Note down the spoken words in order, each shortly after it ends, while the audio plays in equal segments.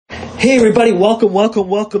Hey everybody,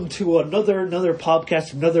 welcome to another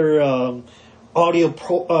podcast, another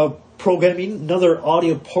programming, another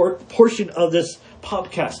audio portion of this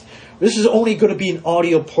podcast. This is only going to be an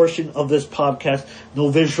audio portion of this podcast,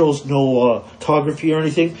 no visuals, no photography or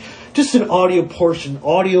anything, just an audio portion,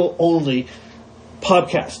 audio only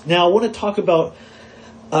podcast. Now I want to talk about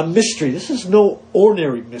a mystery. This is no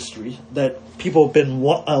ordinary mystery that people have been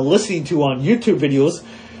listening to on YouTube videos.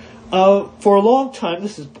 For a long time,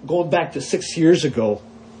 this is going back to 6 years ago,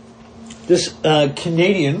 this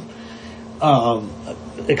Canadian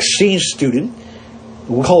exchange student,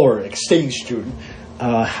 we'll call her an exchange student,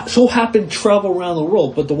 so happened to travel around the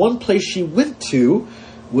world, but the one place she went to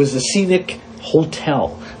was a scenic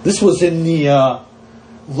hotel. This was in the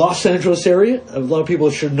Los Angeles area. A lot of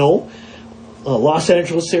people should know Los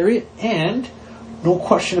Angeles area, and no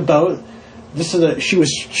question about it, she was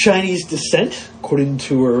Chinese descent, according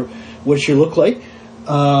to her, what she looked like.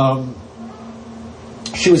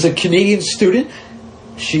 She was a Canadian student.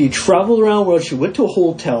 She traveled around the world. She went to a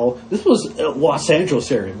hotel. This was Los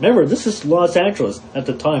Angeles area. Remember, this is Los Angeles at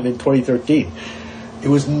the time in 2013. It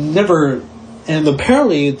was never, and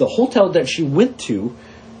apparently the hotel that she went to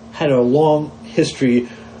had a long history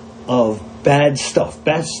of bad stuff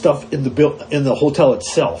in the hotel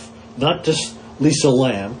itself, not just Lisa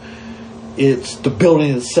Lam. It's the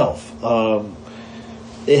building itself.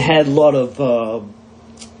 It had a lot of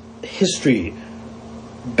history,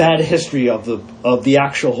 bad history of the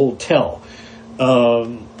actual hotel.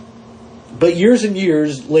 But years and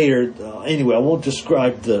years later, anyway, I won't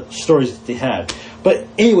describe the stories that they had. But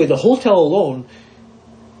anyway, the hotel alone,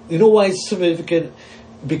 you know why it's significant?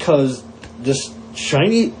 Because this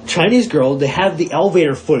Chinese girl, they have the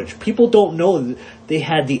elevator footage. People don't know that they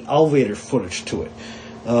had the elevator footage to it.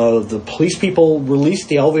 The police people released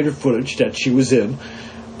the elevator footage that she was in.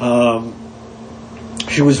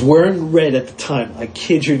 She was wearing red at the time. I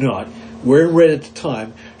kid you not. Wearing red at the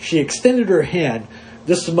time. She extended her hand.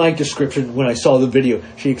 This is my description when I saw the video.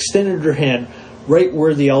 She extended her hand right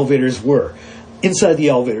where the elevators were. Inside the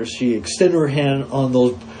elevators. She extended her hand on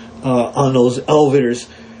those elevators.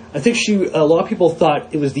 I think a lot of people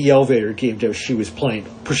thought it was the elevator game that she was playing,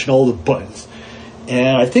 pushing all the buttons.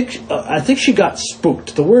 And I think she got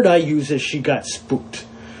spooked. The word I use is she got spooked.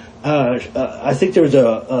 I think there was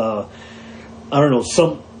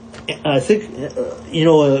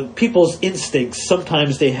people's instincts.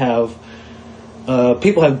 Sometimes they have,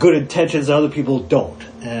 people have good intentions, other people don't.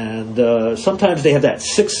 And sometimes they have that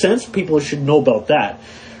sixth sense. People should know about that.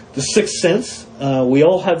 The sixth sense, we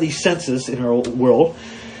all have these senses in our world.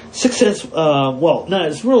 Sixth sense,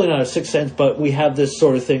 it's really not a sixth sense, but we have this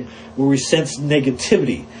sort of thing where we sense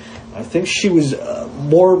negativity. I think she was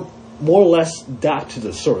more or less that to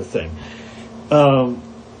this sort of thing.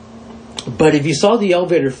 But if you saw the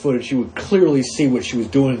elevator footage, you would clearly see what she was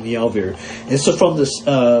doing in the elevator. And so from the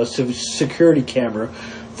security camera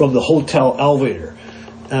from the hotel elevator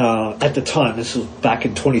at the time, this was back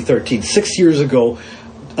in 2013, 6 years ago,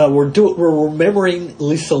 we're remembering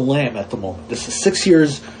Lisa Lam at the moment. This is 6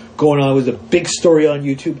 years going on. It was a big story on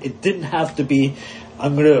YouTube. It didn't have to be.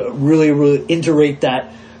 I'm going to really iterate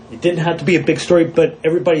that. It didn't have to be a big story, but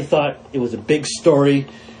everybody thought it was a big story.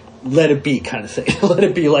 Let it be, kind of thing. Let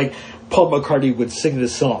it be, like Paul McCartney would sing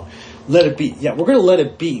this song. Let it be. Yeah, we're going to let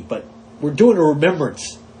it be, but we're doing a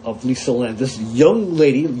remembrance of Lisa Lam. This young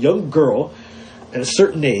lady, young girl, at a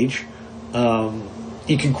certain age.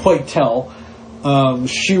 You can quite tell.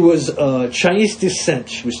 She was Chinese descent.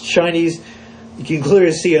 She was Chinese. You can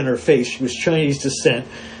clearly see on her face she was Chinese descent.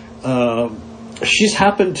 She's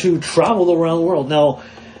happened to travel around the world. Now,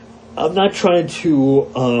 I'm not trying to,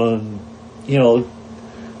 I'm going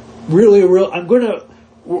to,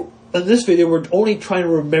 in this video, we're only trying to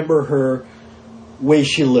remember her way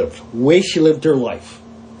she lived her life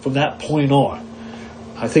from that point on.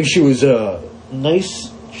 I think she was a nice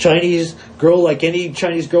Chinese girl, like any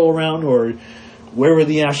Chinese girl around, or wherever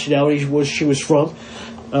the nationality she was from.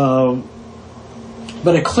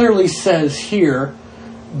 But it clearly says here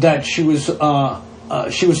that she was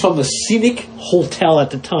from the Scenic Hotel at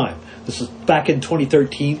the time. This was back in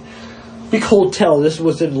 2013. Big hotel. This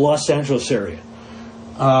was in the Los Angeles area.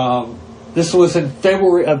 This was in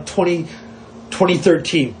February of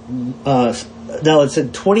 2013. Now it's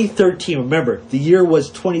in 2013. Remember, the year was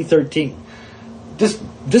 2013. This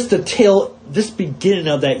beginning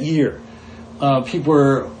of that year. People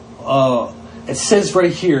were, it says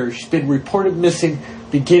right here, she's been reported missing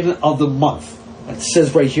beginning of the month. It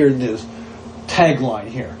says right here in this tagline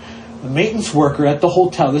here. The maintenance worker at the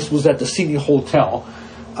hotel, this was at the Scenic Hotel,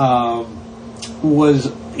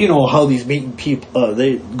 was, you know, how these maintenance people,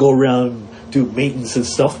 they go around, do maintenance and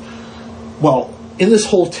stuff. Well, in this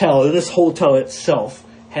hotel itself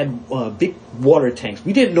had big water tanks.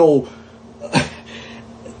 We didn't know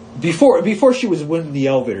before she was in the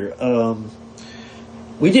elevator.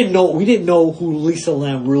 We didn't know who Lisa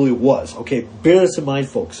Lam really was. Okay, bear this in mind,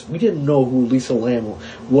 folks. We didn't know who Lisa Lam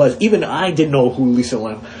was. Even I didn't know who Lisa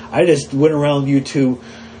Lam. I just went around YouTube.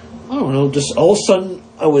 I don't know. Just all of a sudden,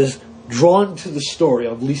 I was drawn to the story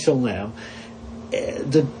of Lisa Lam.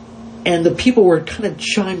 And the people were kind of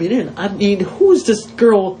chiming in. I mean, who is this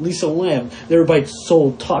girl, Lisa Lam, that everybody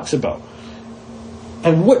so talks about?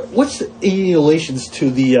 And what's the relations to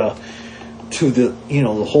the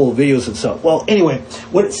the whole videos and stuff? Well, anyway,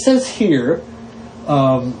 what it says here,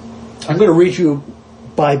 I'm going to read you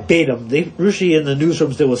by Batum. They usually in the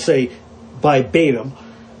newsrooms they will say by Batum.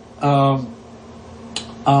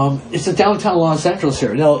 It's the downtown Los Angeles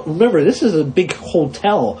area. Now, remember, this is a big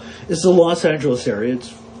hotel. This is the Los Angeles area.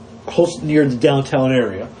 It's close near the downtown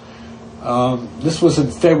area. This was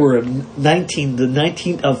in February of the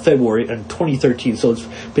 19th of February in 2013. So it's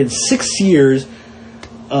been 6 years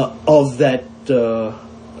of that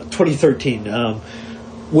 2013.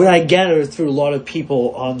 When I gathered through a lot of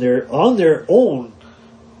people on their own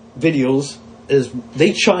videos, is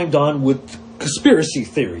they chimed on with conspiracy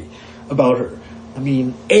theory about her. I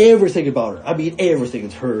mean, everything about her. I mean, everything.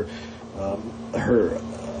 It's her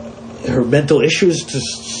mental issues,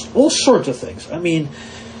 just all sorts of things. I mean,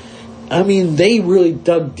 they really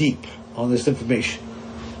dug deep on this information,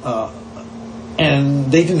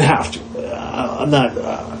 and they didn't have to. I'm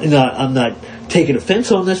not taking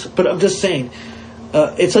offense on this, but I'm just saying,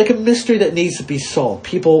 it's like a mystery that needs to be solved.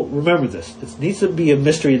 People remember this. It needs to be a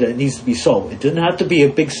mystery that needs to be solved. It didn't have to be a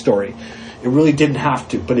big story. It really didn't have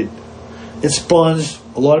to, but it spawns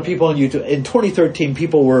a lot of people on YouTube. In 2013,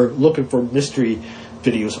 people were looking for mystery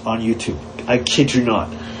videos on YouTube. I kid you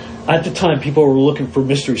not. At the time, people were looking for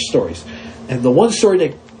mystery stories. And the one story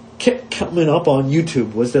that kept coming up on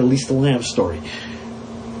YouTube was the Lisa Lam story.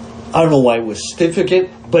 I don't know why it was significant,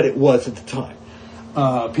 but it was at the time.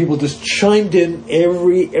 People just chimed in.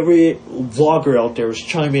 Every vlogger out there was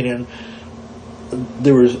chiming in.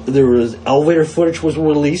 There was elevator footage was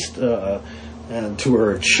released, and to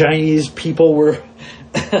her Chinese people were,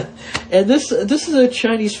 and this is a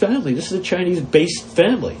Chinese family. This is a Chinese-based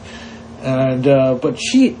family, and but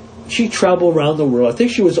she traveled around the world. I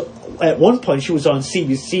think she was at one point she was on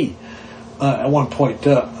CBC. At one point,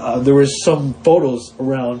 there was some photos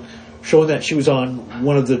around showing that she was on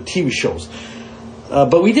one of the TV shows.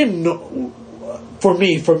 But we didn't know. For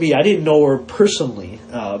me, I didn't know her personally.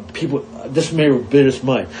 People, this may have been just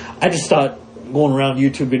mine. I just thought going around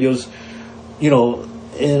YouTube videos,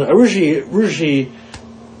 and originally,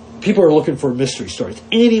 people are looking for mystery stories.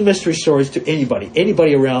 Any mystery stories to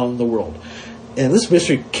anybody around the world. And this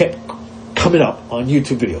mystery kept coming up on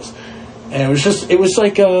YouTube videos. And it was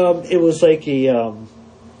like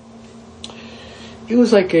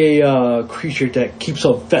a creature that keeps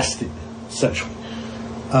on festering, essentially.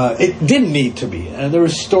 It didn't need to be. And there were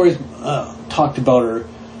stories talked about her.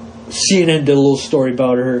 CNN did a little story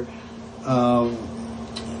about her.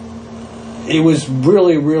 It was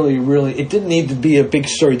really, really, really. It didn't need to be a big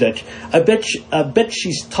story. That I bet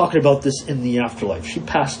she's talking about this in the afterlife. She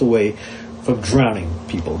passed away from drowning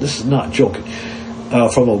people. This is not joking.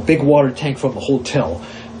 From a big water tank from a hotel.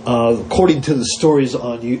 According to the stories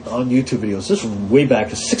on YouTube videos, this was way back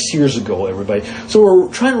 6 years ago. Everybody. So we're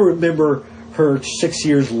trying to remember her 6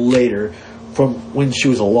 years later, from when she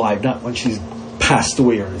was alive, not when she's passed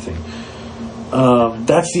away or anything.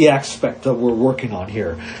 That's the aspect that we're working on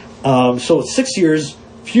here. So 6 years,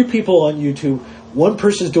 few people on YouTube. One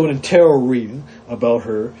person's doing a tarot reading about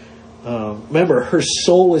her. Remember, her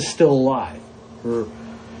soul is still alive,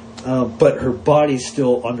 but her body's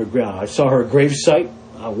still underground. I saw her gravesite.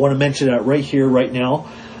 I want to mention that right here, right now.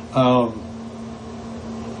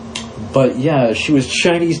 But yeah, she was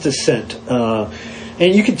Chinese descent,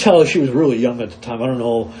 and you can tell she was really young at the time. I don't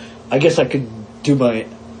know. I guess I could do my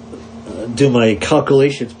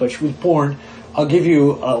calculations, but she was born. I'll give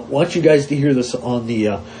you. Want you guys to hear this on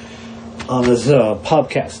this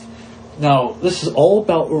podcast. Now, this is all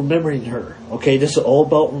about remembering her. Okay, this is all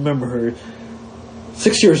about remembering her.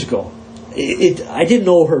 6 years ago, I didn't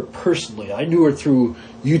know her personally. I knew her through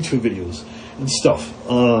YouTube videos and stuff.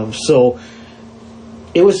 So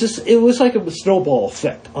it was like a snowball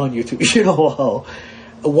effect on YouTube. You know how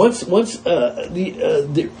once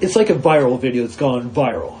it's like a viral video. It's gone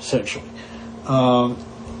viral essentially.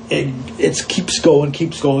 It keeps going.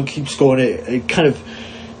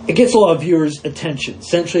 It gets a lot of viewers' attention.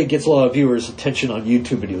 Essentially, it gets a lot of viewers' attention on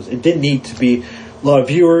YouTube videos. It didn't need to be a lot of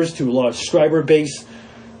viewers to a lot of subscriber base.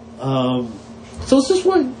 So this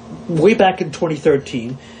went way back in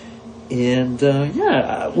 2013, and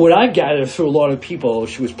yeah, what I gathered through a lot of people,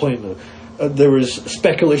 she was playing there was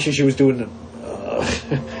speculation she was doing the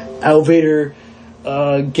elevator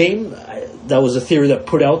game. That was a theory that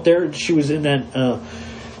put out there. She was in that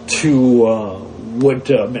what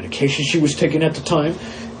medication she was taking at the time.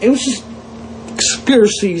 It was just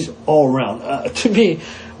conspiracies all around. To me,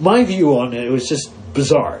 my view on it was just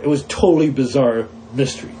bizarre. It was totally bizarre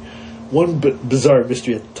mystery. One bizarre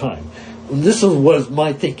mystery at the time. And this was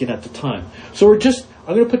my thinking at the time. So I'm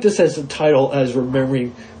going to put this as the title, as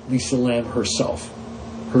remembering Lisa Lam herself.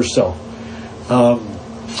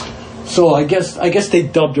 So I guess they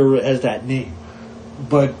dubbed her as that name.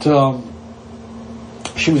 But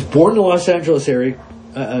she was born in the Los Angeles area.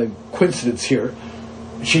 Coincidence here.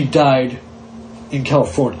 She died in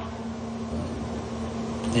California.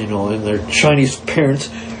 And their Chinese parents.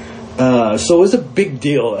 So it was a big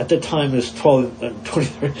deal at the time. It was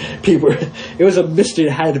 23 people. It was a mystery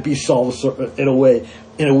that had to be solved in a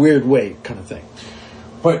weird way, kind of thing.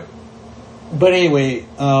 But anyway,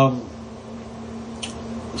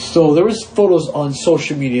 so there was photos on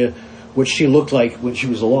social media what she looked like when she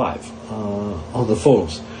was alive on the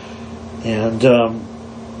photos, and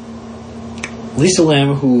Lisa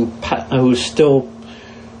Lam, who still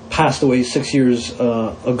passed away 6 years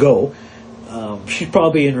ago. She's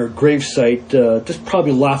probably in her gravesite, just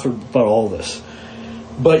probably laughing about all this.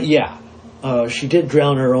 But yeah, she did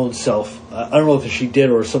drown her own self. I don't know if she did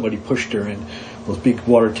or somebody pushed her in those big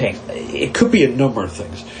water tanks. It could be a number of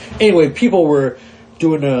things. Anyway, people were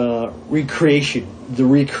doing the recreation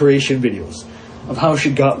videos of how she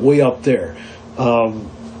got way up there. I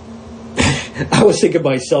was thinking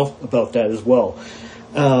myself about that as well.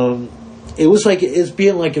 It was like it's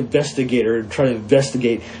being like an investigator and trying to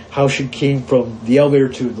investigate how she came from the elevator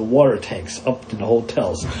to the water tanks up to the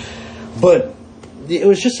hotels. But it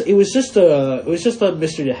was just a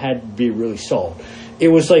mystery that had to be really solved. It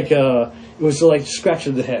was like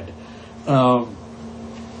scratching the head.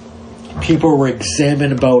 People were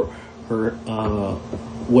examining about her,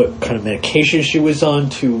 what kind of medication she was on,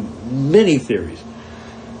 to many theories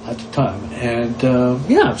at the time. And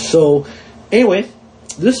yeah, so anyway,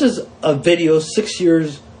 this is a video 6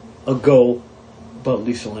 years ago about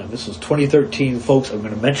Lisa Lam. This was 2013, folks. I'm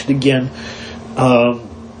going to mention it again. I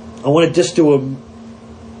want to just do a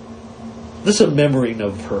memory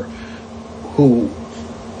of her, who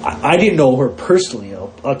I didn't know her personally.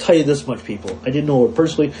 I'll tell you this much, people. I didn't know her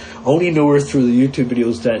personally. I only knew her through the YouTube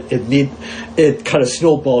videos that it kind of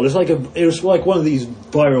snowballed. It was like one of these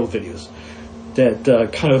viral videos that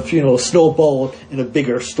kind of snowballed in a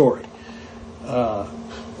bigger story.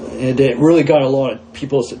 And it really got a lot of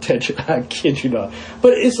people's attention. I kid you not.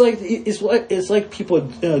 But it's like people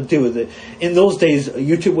do with it. In those days,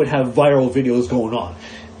 YouTube would have viral videos going on,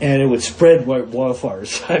 and it would spread like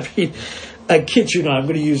wildfires. I mean, I kid you not. I'm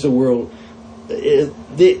going to use the word.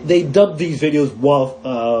 They dubbed these videos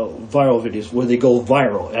viral videos, where they go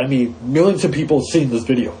viral. I mean, millions of people have seen this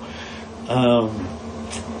video.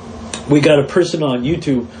 We got a person on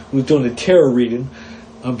YouTube who's doing a tarot reading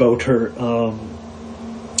about her.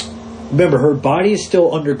 Remember, her body is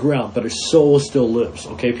still underground, but her soul still lives.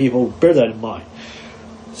 Okay, people, bear that in mind.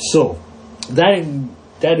 So, that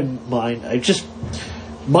in mind, I just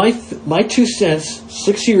my 2 cents.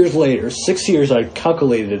 6 years later, 6 years I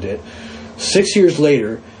calculated it. 6 years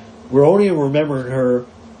later, we're only remembering her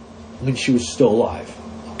when she was still alive.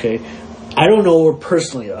 Okay, I don't know her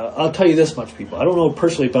personally. I'll tell you this much, people. I don't know her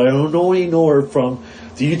personally, but I only know her from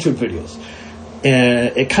the YouTube videos.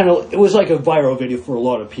 And it was like a viral video for a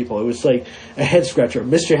lot of people. It was like a head scratcher, a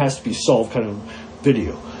mystery has to be solved kind of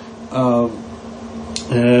video.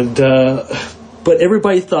 But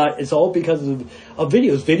everybody thought it's all because of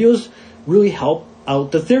videos. Videos really help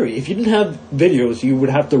out the theory. If you didn't have videos, you would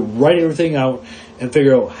have to write everything out and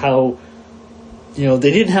figure out how. They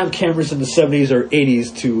didn't have cameras in the 70s or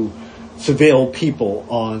 80s to surveil people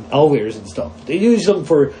on elevators and stuff. They used them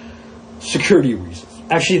for security reasons.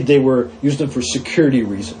 Actually, they were using them for security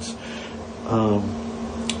reasons.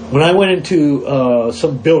 When I went into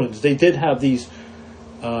some buildings, they did have these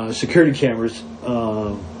security cameras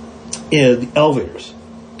in the elevators.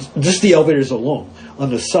 Just the elevators alone, on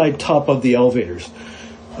the side top of the elevators.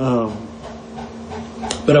 But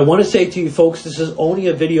I want to say to you folks, this is only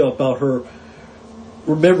a video about her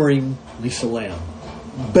remembering Lisa Lam,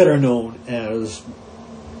 better known as,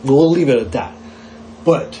 we'll leave it at that.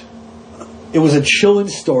 But it was a chilling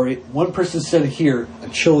story. One person said here, a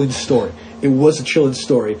chilling story. It was a chilling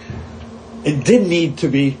story. It didn't need to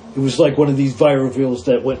be. It was like one of these viral videos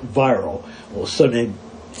that went viral. All of a sudden, it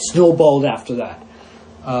snowballed after that.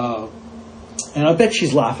 And I bet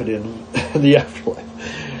she's laughing in the afterlife.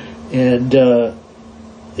 And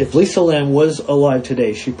if Lisa Lam was alive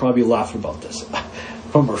today, she'd probably laugh about this.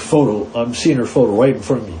 From her photo, I'm seeing her photo right in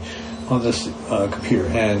front of me on this computer.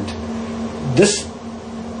 And this,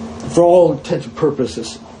 for all intents and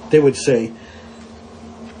purposes, they would say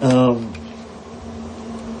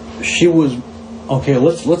she was, okay,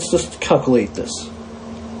 let's just calculate this.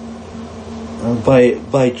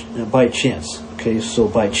 By chance. Okay, so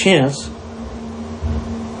by chance,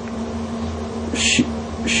 she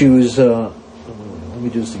was, let me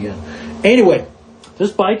do this again. Anyway,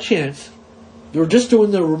 just by chance, they were just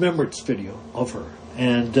doing the remembrance video of her.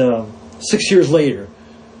 And 6 years later,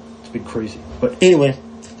 it's been crazy. But anyway,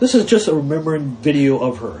 this is just a remembering video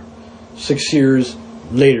of her. 6 years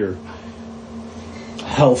later,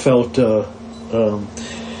 how felt,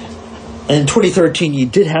 in 2013, you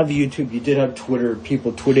did have YouTube, you did have Twitter,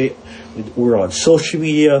 people were on social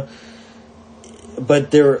media,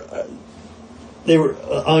 but they were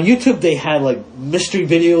on YouTube. They had like mystery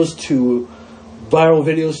videos to viral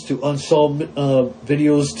videos to unsolved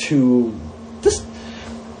videos to just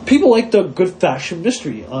people like the good fashion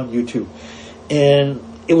mystery on YouTube, and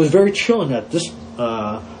it was very chilling at this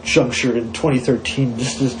juncture in 2013.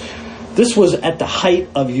 This was at the height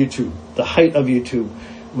of YouTube. The height of YouTube.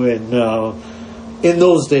 When in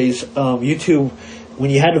those days, YouTube,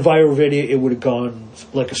 when you had a viral video, it would have gone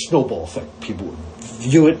like a snowball effect. People would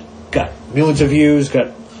view it, got millions of views,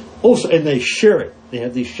 and they share it. They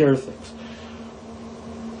have these share things.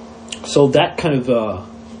 So that kind of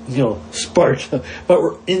sparked.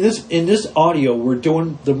 But in this audio, we're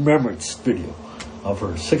doing the remembrance video of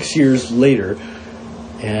her 6 years later,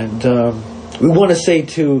 and we want to say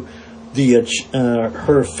to the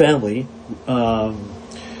her family.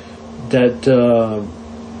 That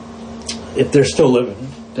if they're still living,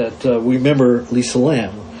 that we remember Lisa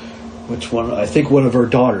Lam, I think one of her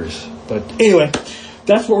daughters. But anyway,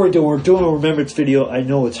 that's what we're doing. We're doing a remembrance video. I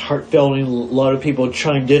know it's heartfelt, and a lot of people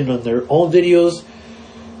chimed in on their own videos.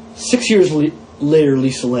 6 years later,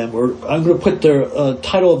 Lisa Lam. I'm going to put the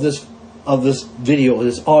title of this video,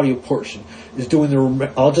 this audio portion, is doing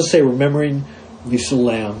I'll just say remembering Lisa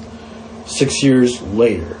Lam 6 years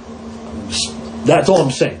later. That's all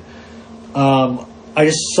I'm saying. I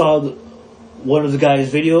just saw one of the guy's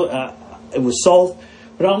video. It was solved,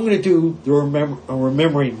 but I'm going to do the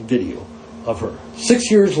remembering video of her 6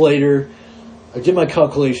 years later. I did my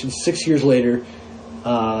calculations. 6 years later,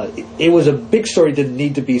 it was a big story. Didn't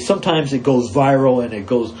need to be. Sometimes it goes viral and it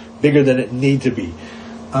goes bigger than it need to be.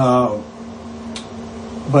 But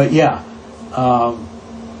yeah.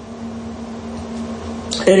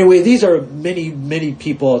 Anyway, these are many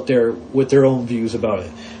people out there with their own views about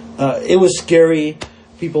it. It was scary.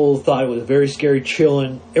 People thought it was very scary,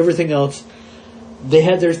 chilling, everything else. They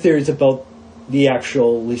had their theories about the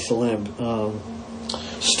actual Lisa Lam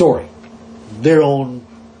story. Their own.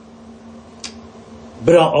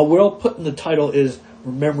 But what I'll put in the title is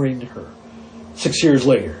remembering her 6 years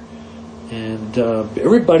later. And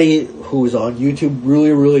everybody who was on YouTube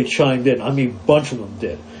really chimed in. I mean, a bunch of them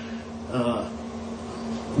did.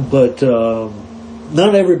 But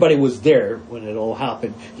not everybody was there when it all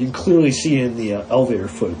happened. You can clearly see in the elevator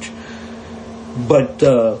footage. But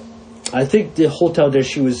I think the hotel that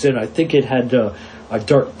she was in, I think it had a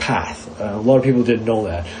dark path. A lot of people didn't know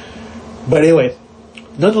that. But anyway,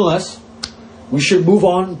 nonetheless, we should move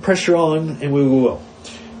on, pressure on, and we will.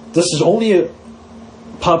 This is only a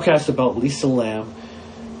podcast about Lisa Lam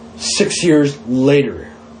 6 years later,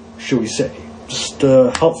 should we say. Just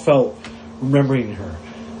heartfelt remembering her.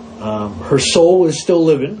 Her soul is still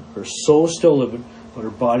living. Her soul is still living, but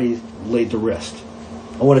her body laid to rest.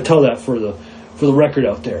 I want to tell that for the record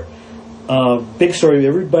out there. Big story.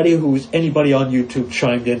 Anybody on YouTube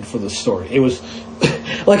chimed in for the story. It was,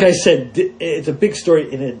 like I said, it's a big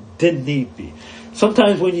story, and it didn't need to be.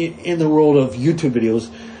 Sometimes when you in the world of YouTube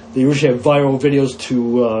videos, they usually have viral videos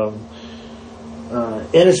to,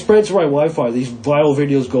 and it spreads by Wi-Fi. These viral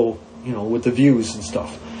videos go, with the views and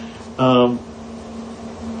stuff.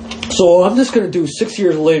 So I'm just going to do 6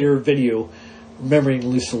 years later video remembering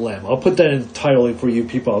Lisa Lam. I'll put that in the title for you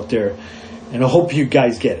people out there, and I hope you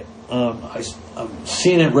guys get it. I'm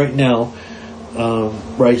seeing it right now,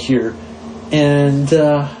 right here, and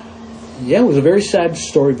it was a very sad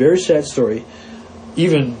story.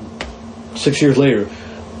 Even 6 years later,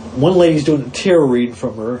 one lady's doing a tarot reading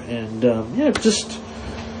from her, and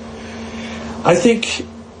I think.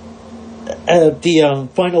 The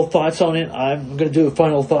final thoughts on it. I'm going to do the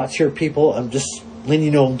final thoughts here, people. I'm just letting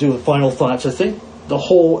you know I'm doing final thoughts. I think the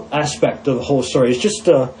whole aspect of the whole story is just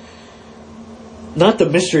not the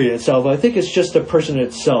mystery itself. I think it's just the person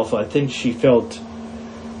itself. I think she felt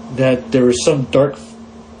that there was some dark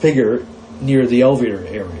figure near the elevator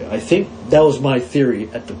area. I think that was my theory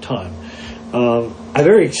at the time. I'm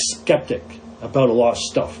very skeptic about a lot of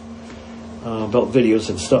stuff, about videos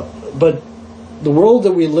and stuff. But the world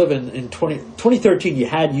that we live in 2013, you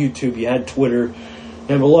had YouTube, you had Twitter, you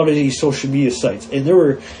have a lot of these social media sites. And there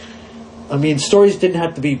were, stories didn't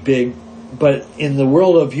have to be big, but in the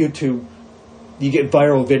world of YouTube, you get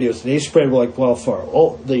viral videos, and they spread like wildfire.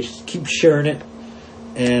 Oh, they keep sharing it,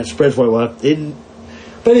 and it spreads like wildfire.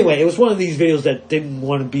 But anyway, it was one of these videos that didn't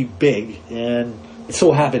want to be big, and it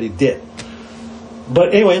so happened it did.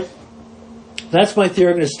 But anyway, that's my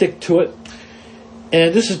theory. I'm going to stick to it.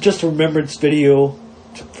 And this is just a remembrance video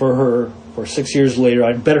for her for 6 years later.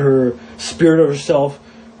 I bet her spirit of herself,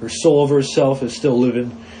 her soul of herself is still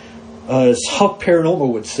living. As Huck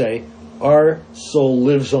Paranormal would say, our soul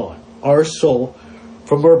lives on. Our soul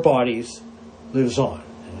from our bodies lives on.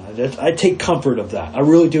 And I take comfort of that. I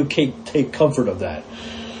really do take comfort of that.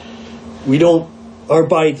 Our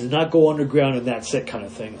body does not go underground and that's it kind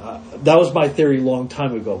of thing. That was my theory a long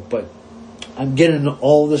time ago, but I'm getting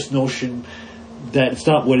all this notion that it's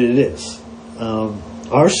not what it is.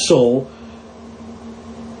 Our soul,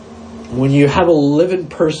 when you have a living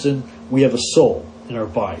person, we have a soul in our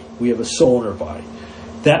body. We have a soul in our body.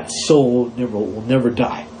 That soul will never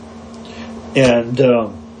die. And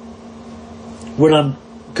what I'm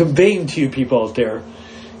conveying to you people out there,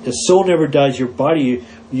 the soul never dies. Your body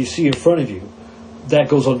you see in front of you, that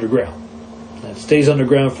goes underground. That stays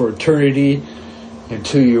underground for eternity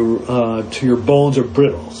until your bones are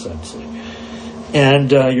brittle, essentially.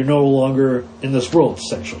 And you're no longer in this world,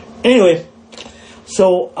 essentially. Anyway,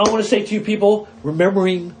 so I want to say to you people,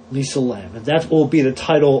 remembering Lisa Lam. And that will be the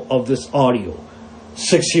title of this audio,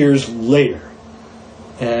 6 years later.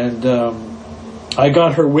 And I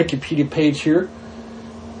got her Wikipedia page here.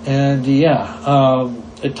 And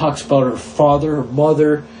it talks about her father, her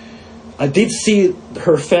mother. I did see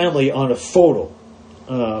her family on a photo.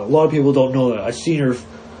 A lot of people don't know that. I seen her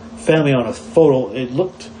family on a photo. It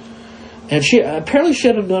looked, and she had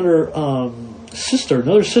another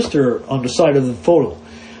sister on the side of the photo.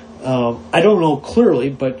 I don't know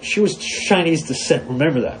clearly, but she was Chinese descent.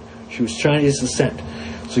 Remember that she was Chinese descent,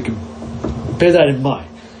 so you can bear that in mind.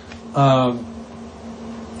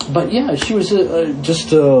 But yeah, she was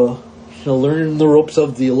just learning the ropes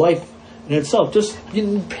of the life in itself, just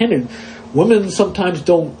independent. Women sometimes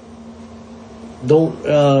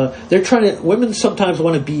women sometimes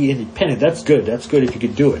want to be independent. That's good if you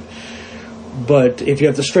can do it, but if you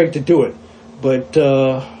have the strength to do it. But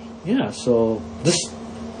so this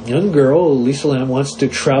young girl, Lisa Lam, wants to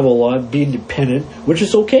travel a lot, be independent, which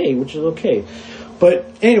is okay. But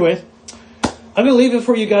anyway, I'm going to leave it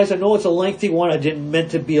for you guys. I know it's a lengthy one. I didn't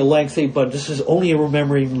meant to be a lengthy, but this is only a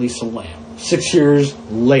remembering Lisa Lam. 6 years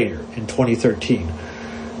later, in 2013,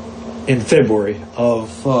 in February of,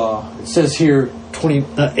 it says here,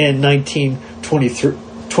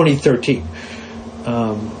 2013.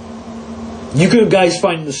 You can guys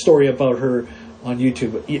find the story about her on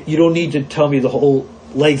YouTube. You don't need to tell me the whole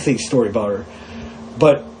lengthy story about her.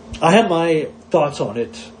 But I have my thoughts on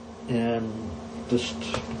it. And just,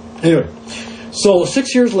 anyway. So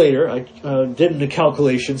 6 years later, I did the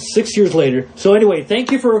calculations. 6 years later. So anyway, thank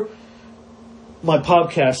you for my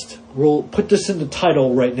podcast. We'll put this in the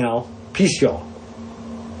title right now. Peace, y'all.